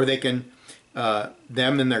 or they can,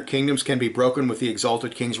 them and their kingdoms can be broken with the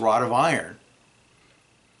exalted king's rod of iron.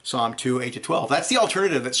 Psalm 2, 8-12. That's the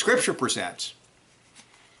alternative that Scripture presents.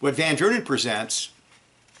 What Vandrunen presents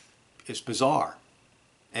is bizarre,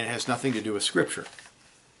 and it has nothing to do with Scripture.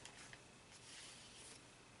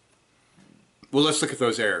 Well, let's look at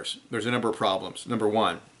those errors. There's a number of problems. Number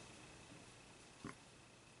one,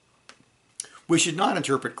 we should not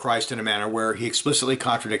interpret Christ in a manner where he explicitly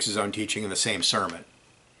contradicts his own teaching in the same sermon.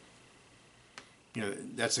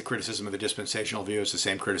 That's the criticism of the dispensational view. It's the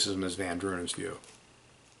same criticism as Vandrunen's view.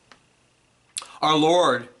 Our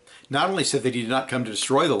Lord not only said that he did not come to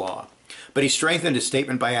destroy the law, but he strengthened his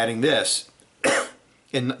statement by adding this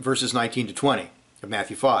in verses 19-20 of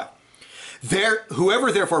Matthew 5.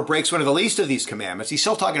 Whoever therefore breaks one of the least of these commandments, he's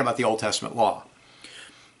still talking about the Old Testament law,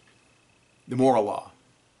 the moral law.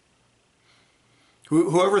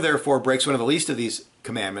 Whoever therefore breaks one of the least of these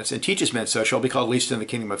commandments and teaches men so shall be called least in the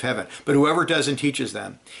kingdom of heaven. But whoever does and teaches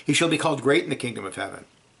them, he shall be called great in the kingdom of heaven.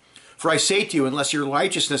 For I say to you, unless your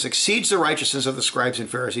righteousness exceeds the righteousness of the scribes and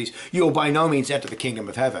Pharisees, you will by no means enter the kingdom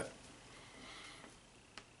of heaven.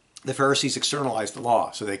 the Pharisees externalized the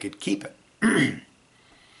law so they could keep it.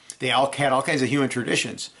 They all had all kinds of human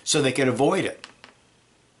traditions so they could avoid it.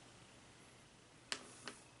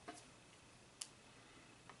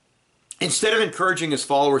 Instead of encouraging his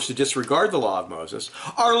followers to disregard the law of Moses,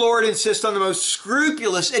 our Lord insists on the most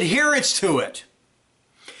scrupulous adherence to it.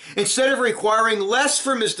 Instead of requiring less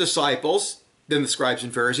from his disciples than the scribes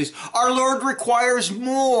and Pharisees, our Lord requires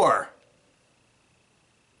more.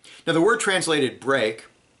 Now the word translated break,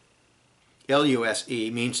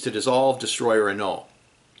 L-U-S-E, means to dissolve, destroy, or annul.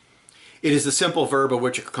 It is the simple verb of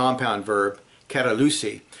which a compound verb,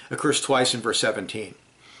 katalusi, occurs twice in verse 17.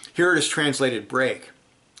 Here it is translated break,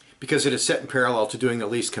 because it is set in parallel to doing the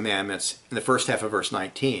least commandments in the first half of verse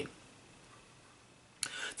 19.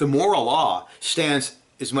 The moral law stands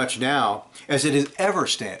as much now as it has ever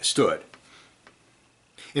stood.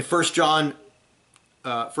 In 1 John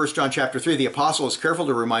chapter 3, the apostle is careful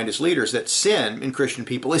to remind his leaders that sin in Christian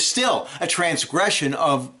people is still a transgression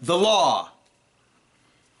of the law.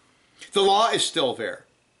 The law is still there.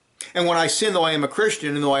 And when I sin, though I am a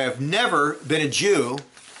Christian, and though I have never been a Jew,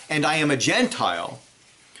 and I am a Gentile,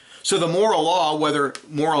 so the moral law, whether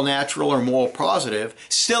moral natural or moral positive,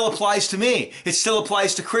 still applies to me. It still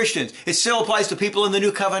applies to Christians. It still applies to people in the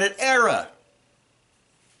New Covenant era.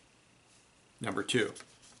 Number 2.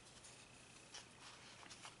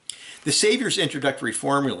 The Savior's introductory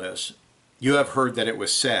formula is, you have heard that it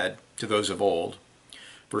was said to those of old,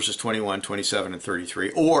 verses 21, 27, and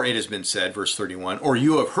 33, or it has been said, verse 31, or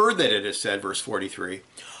you have heard that it is said, verse 43,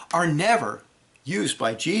 are never used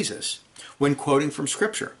by Jesus when quoting from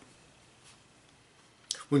Scripture.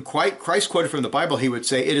 When Christ quoted from the Bible, he would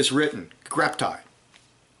say, it is written, graptai,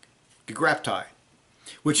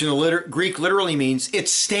 which in the Greek literally means it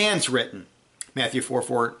stands written. Matthew 4,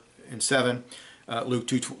 4 and 7, Luke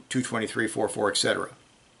 2, 23, 4, 4, etc.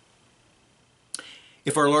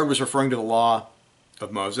 If our Lord was referring to the law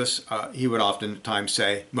of Moses, he would oftentimes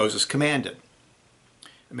say, Moses commanded.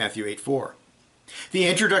 Matthew 8, 4. The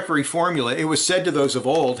introductory formula, it was said to those of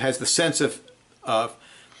old, has the sense of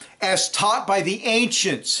as taught by the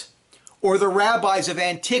ancients or the rabbis of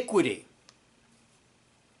antiquity.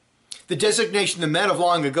 The designation of the men of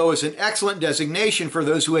long ago is an excellent designation for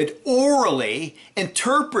those who had orally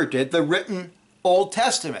interpreted the written Old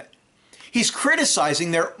Testament. He's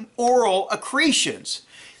criticizing their oral accretions,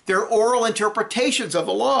 their oral interpretations of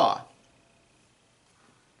the law.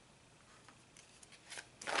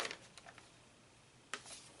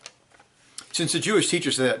 Since the Jewish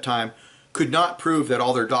teachers at that time could not prove that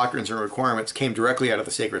all their doctrines and requirements came directly out of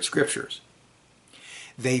the sacred scriptures,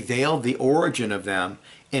 they veiled the origin of them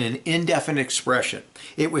in an indefinite expression.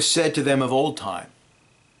 It was said to them of old time.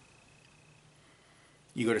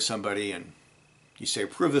 You go to somebody and you say,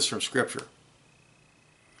 prove this from Scripture.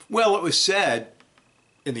 Well, it was said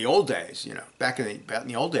in the old days, back in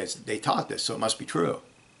the old days, they taught this, so it must be true.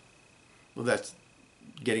 Well, that's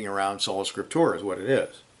getting around sola scriptura is what it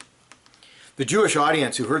is. The Jewish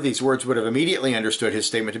audience who heard these words would have immediately understood his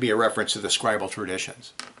statement to be a reference to the scribal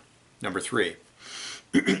traditions. Number 3.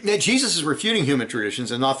 That Jesus is refuting human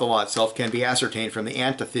traditions and not the law itself can be ascertained from the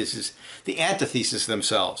antitheses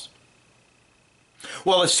themselves.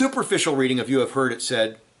 While a superficial reading of you have heard it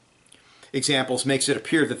said examples makes it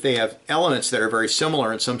appear that they have elements that are very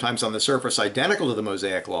similar and sometimes on the surface identical to the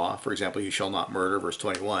Mosaic law, for example, you shall not murder, verse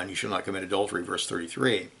 21, you shall not commit adultery, verse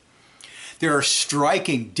 33. There are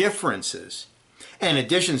striking differences and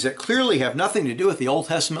additions that clearly have nothing to do with the Old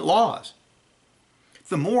Testament laws.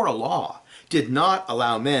 The moral law did not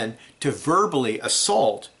allow men to verbally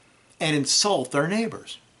assault and insult their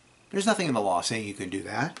neighbors. There's nothing in the law saying you can do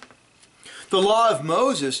that. The law of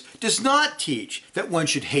Moses does not teach that one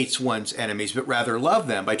should hate one's enemies, but rather love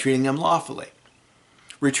them by treating them lawfully,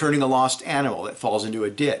 returning a lost animal that falls into a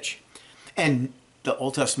ditch. And the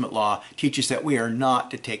Old Testament law teaches that we are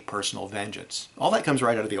not to take personal vengeance. All that comes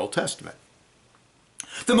right out of the Old Testament.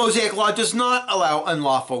 The Mosaic law does not allow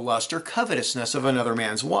unlawful lust or covetousness of another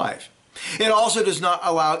man's wife. It also does not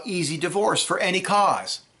allow easy divorce for any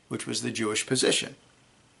cause, which was the Jewish position.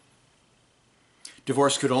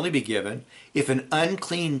 Divorce could only be given if an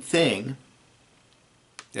unclean thing,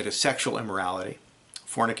 that is sexual immorality,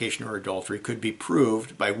 fornication or adultery, could be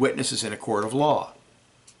proved by witnesses in a court of law.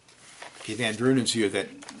 David Vandrunen's view that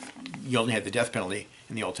you only had the death penalty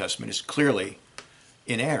in the Old Testament is clearly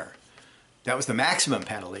in error. That was the maximum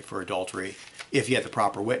penalty for adultery if you had the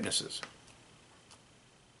proper witnesses.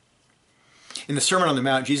 In the Sermon on the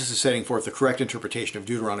Mount, Jesus is setting forth the correct interpretation of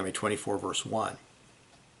Deuteronomy 24, verse 1.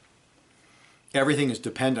 Everything is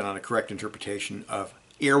dependent on a correct interpretation of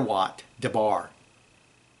irwat debar.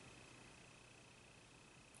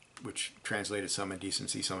 which translated some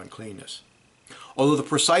indecency, some uncleanness. Although the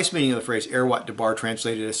precise meaning of the phrase erwat debar,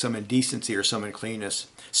 translated as some indecency or some uncleanness,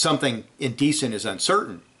 something indecent, is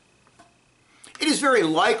uncertain, it is very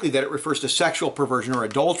likely that it refers to sexual perversion or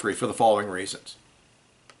adultery for the following reasons.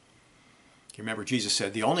 You remember Jesus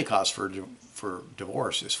said the only cause for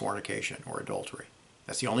divorce is fornication or adultery.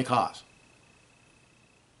 That's the only cause.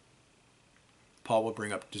 Paul will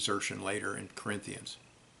bring up desertion later in Corinthians.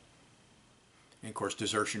 And of course,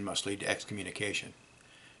 desertion must lead to excommunication.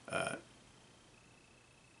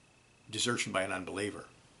 Desertion by an unbeliever.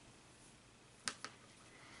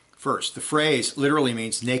 First, the phrase literally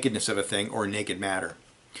means nakedness of a thing or naked matter.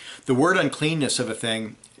 The word uncleanness of a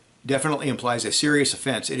thing definitely implies a serious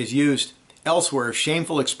offense. It is used elsewhere as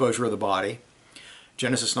shameful exposure of the body.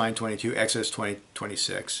 Genesis 9:22, Exodus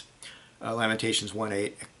 20:26, Lamentations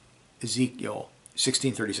 1:8, Ezekiel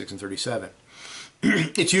 16:36 and 37.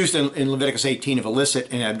 It's used in Leviticus 18 of illicit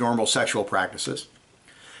and abnormal sexual practices.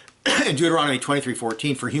 In Deuteronomy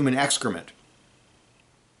 23:14 for human excrement.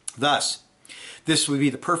 Thus, this would be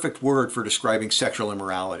the perfect word for describing sexual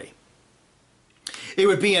immorality. It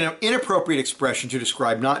would be an inappropriate expression to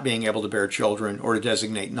describe not being able to bear children or to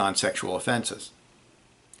designate non-sexual offenses.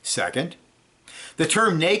 Second, the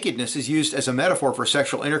term nakedness is used as a metaphor for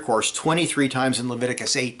sexual intercourse 23 times in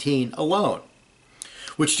Leviticus 18 alone,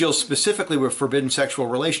 which deals specifically with forbidden sexual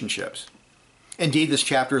relationships. Indeed, this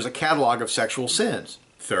chapter is a catalog of sexual sins.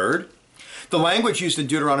 Third, the language used in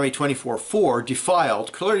Deuteronomy 24:4,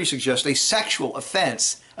 defiled, clearly suggests a sexual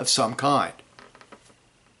offense of some kind.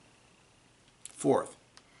 Fourth,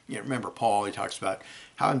 remember Paul, he talks about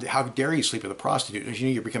how dare you sleep with a prostitute? You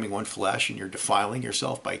know, you're becoming one flesh and you're defiling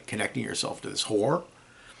yourself by connecting yourself to this whore.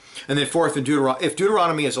 And then fourth, if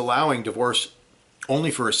Deuteronomy is allowing divorce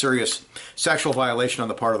only for a serious sexual violation on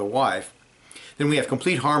the part of the wife, then we have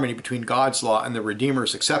complete harmony between God's law and the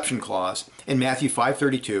Redeemer's exception clause in Matthew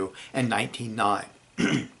 5:32 and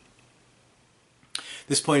 19:9.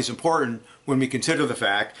 This point is important when we consider the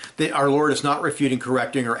fact that our Lord is not refuting,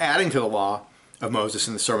 correcting, or adding to the law of Moses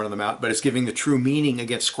in the Sermon on the Mount, but is giving the true meaning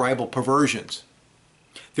against scribal perversions.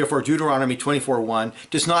 Therefore, Deuteronomy 24:1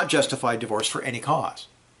 does not justify divorce for any cause.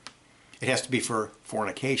 It has to be for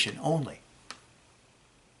fornication only.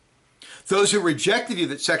 Those who reject the view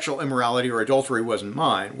that sexual immorality or adultery were in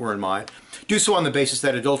mind, do so on the basis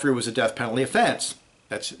that adultery was a death penalty offense.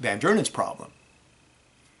 That's Vandrunen's problem.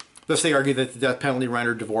 Thus, they argue that the death penalty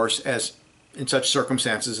rendered divorce as in such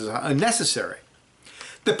circumstances is unnecessary.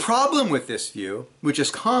 The problem with this view, which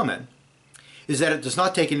is common, is that it does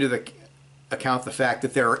not take into account the fact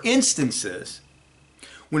that there are instances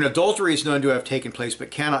when adultery is known to have taken place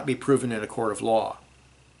but cannot be proven in a court of law.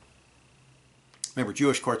 Remember,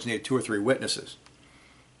 Jewish courts needed 2 or 3 witnesses.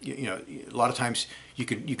 A lot of times you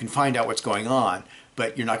can find out what's going on,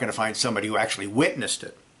 but you're not going to find somebody who actually witnessed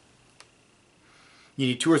it. You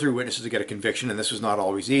need 2 or 3 witnesses to get a conviction, and this was not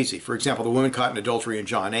always easy. For example, the woman caught in adultery in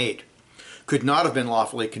John 8 could not have been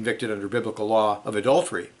lawfully convicted under biblical law of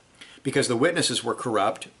adultery because the witnesses were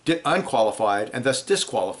corrupt, unqualified, and thus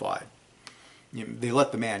disqualified. They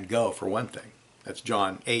let the man go, for one thing. That's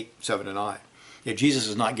John 8:7 and 9. Yeah, Jesus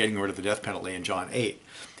is not getting rid of the death penalty in John 8.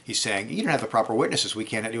 He's saying, you don't have the proper witnesses, we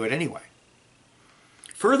can't do it anyway.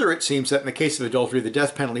 Further, it seems that in the case of adultery, the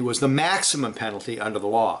death penalty was the maximum penalty under the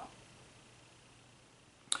law.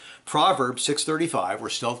 Proverbs 6:35, we're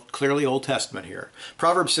still clearly Old Testament here.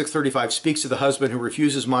 Proverbs 6:35 speaks to the husband who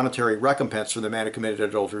refuses monetary recompense for the man who committed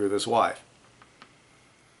adultery with his wife.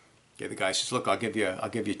 Okay, the guy says, look, I'll give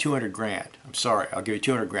you 200 grand. I'm sorry, I'll give you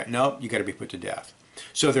 200 grand. No, you got to be put to death.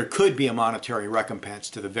 So there could be a monetary recompense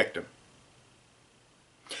to the victim.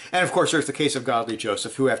 And of course, there's the case of godly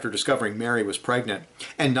Joseph, who after discovering Mary was pregnant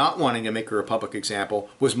and not wanting to make her a public example,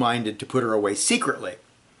 was minded to put her away secretly.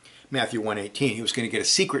 Matthew 1:18, he was going to get a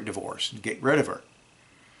secret divorce and get rid of her.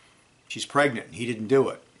 She's pregnant, and he didn't do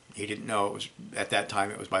it. He didn't know it was, at that time,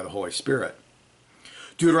 it was by the Holy Spirit.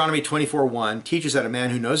 Deuteronomy 24:1 teaches that a man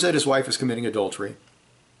who knows that his wife is committing adultery,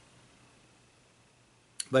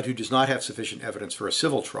 but who does not have sufficient evidence for a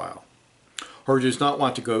civil trial, or does not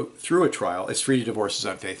want to go through a trial, is free to divorce his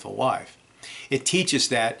unfaithful wife. It teaches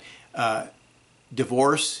that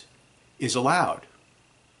divorce is allowed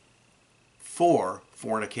for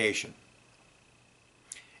fornication.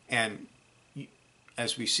 And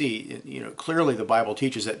as we see, clearly the Bible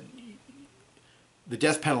teaches that the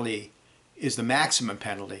death penalty is the maximum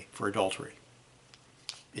penalty for adultery.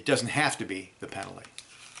 It doesn't have to be the penalty.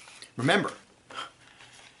 Remember,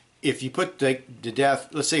 if you put to death,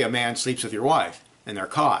 let's say a man sleeps with your wife and they're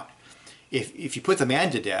caught. If you put the man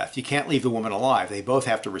to death, you can't leave the woman alive. They both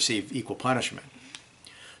have to receive equal punishment.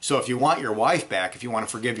 So if you want your wife back, if you want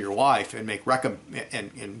to forgive your wife and make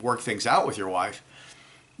and work things out with your wife,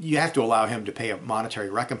 you have to allow him to pay a monetary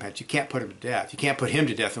recompense. You can't put him to death. You can't put him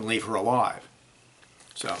to death and leave her alive.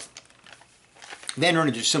 So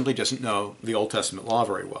Vandrunen just simply doesn't know the Old Testament law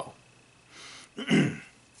very well.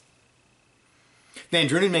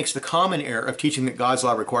 Vandrunen makes the common error of teaching that God's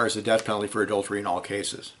law requires the death penalty for adultery in all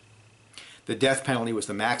cases. The death penalty was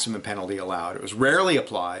the maximum penalty allowed. It was rarely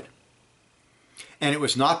applied, and it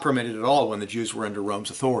was not permitted at all when the Jews were under Rome's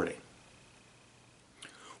authority.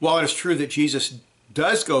 While it is true that Jesus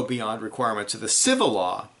does go beyond requirements of the civil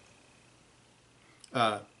law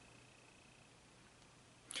in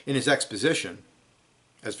his exposition,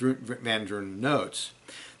 as Vandrunen notes,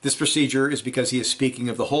 this procedure is because he is speaking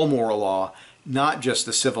of the whole moral law, not just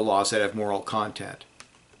the civil laws that have moral content.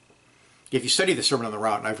 If you study the Sermon on the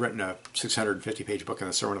Mount, and I've written a 650-page book on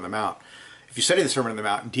the Sermon on the Mount, if you study the Sermon on the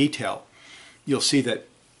Mount in detail, you'll see that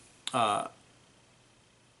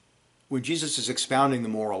when Jesus is expounding the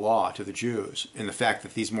moral law to the Jews, and the fact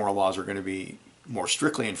that these moral laws are going to be more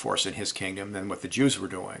strictly enforced in his kingdom than what the Jews were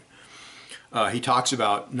doing, he talks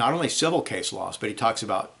about not only civil case laws, but he talks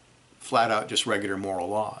about flat out just regular moral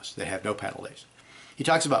laws that have no penalties. He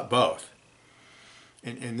talks about both.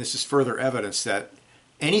 And this is further evidence that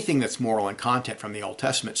anything that's moral in content from the Old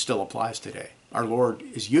Testament still applies today. Our Lord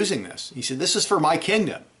is using this. He said, this is for my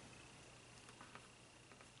kingdom.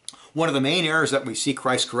 One of the main errors that we see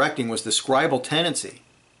Christ correcting was the scribal tendency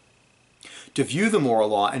to view the moral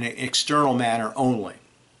law in an external manner only.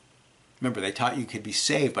 Remember, they taught you could be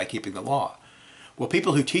saved by keeping the law. Well,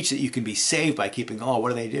 people who teach that you can be saved by keeping the law,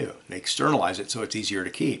 what do? They externalize it so it's easier to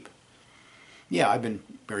keep. Yeah, I've been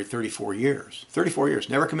married 34 years. 34 years,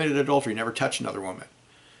 never committed adultery, never touched another woman.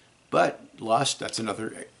 But lust, that's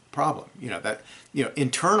another problem.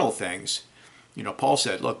 Internal things. Paul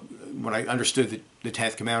said, look, when I understood the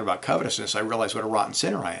 10th commandment about covetousness, I realized what a rotten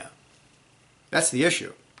sinner I am. That's the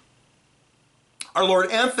issue. Our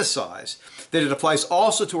Lord emphasized that it applies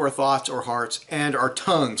also to our thoughts or hearts and our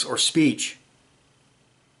tongues or speech.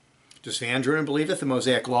 Does Vandrunen believe that the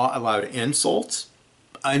Mosaic Law allowed insults,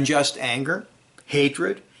 unjust anger,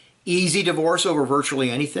 hatred, easy divorce over virtually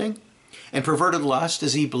anything, and perverted lust?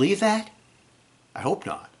 Does he believe that? I hope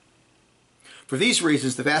not. For these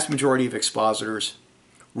reasons, the vast majority of expositors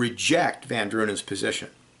reject Vandrunen's position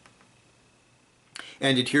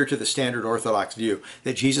and adhere to the standard Orthodox view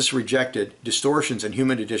that Jesus rejected distortions and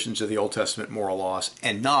human additions of the Old Testament moral laws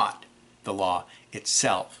and not the law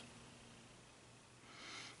itself.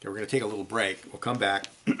 Okay, we're going to take a little break. We'll come back,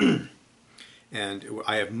 and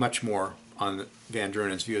I have much more on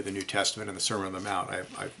Vandrunen's view of the New Testament and the Sermon on the Mount. I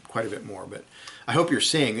have quite a bit more, but I hope you're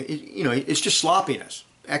seeing, it's just sloppiness,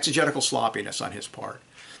 exegetical sloppiness on his part.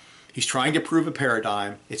 He's trying to prove a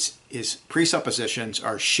paradigm. His presuppositions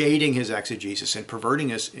are shading his exegesis and perverting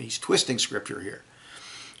he's twisting Scripture here.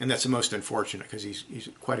 And that's the most unfortunate because he's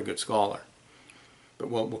quite a good scholar. But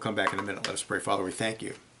we'll come back in a minute. Let us pray. Father, we thank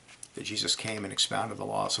you that Jesus came and expounded the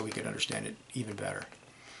law so we could understand it even better.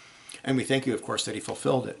 And we thank you, of course, that he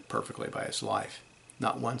fulfilled it perfectly by his life.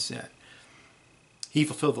 Not one sin. He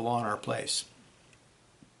fulfilled the law in our place.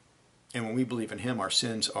 And when we believe in him, our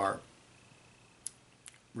sins are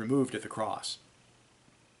removed at the cross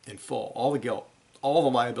in full. All the guilt, all the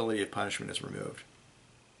liability of punishment is removed.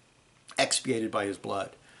 Expiated by his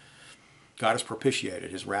blood. God is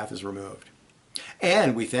propitiated. His wrath is removed.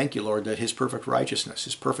 And we thank you, Lord, that his perfect righteousness,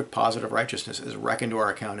 his perfect positive righteousness is reckoned to our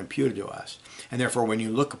account, imputed to us. And therefore, when you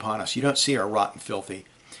look upon us, you don't see our rotten, filthy,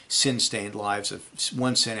 sin-stained lives of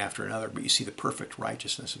one sin after another, but you see the perfect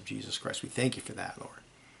righteousness of Jesus Christ. We thank you for that, Lord.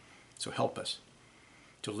 So help us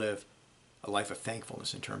to live a life of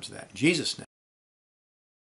thankfulness in terms of that. In Jesus' name.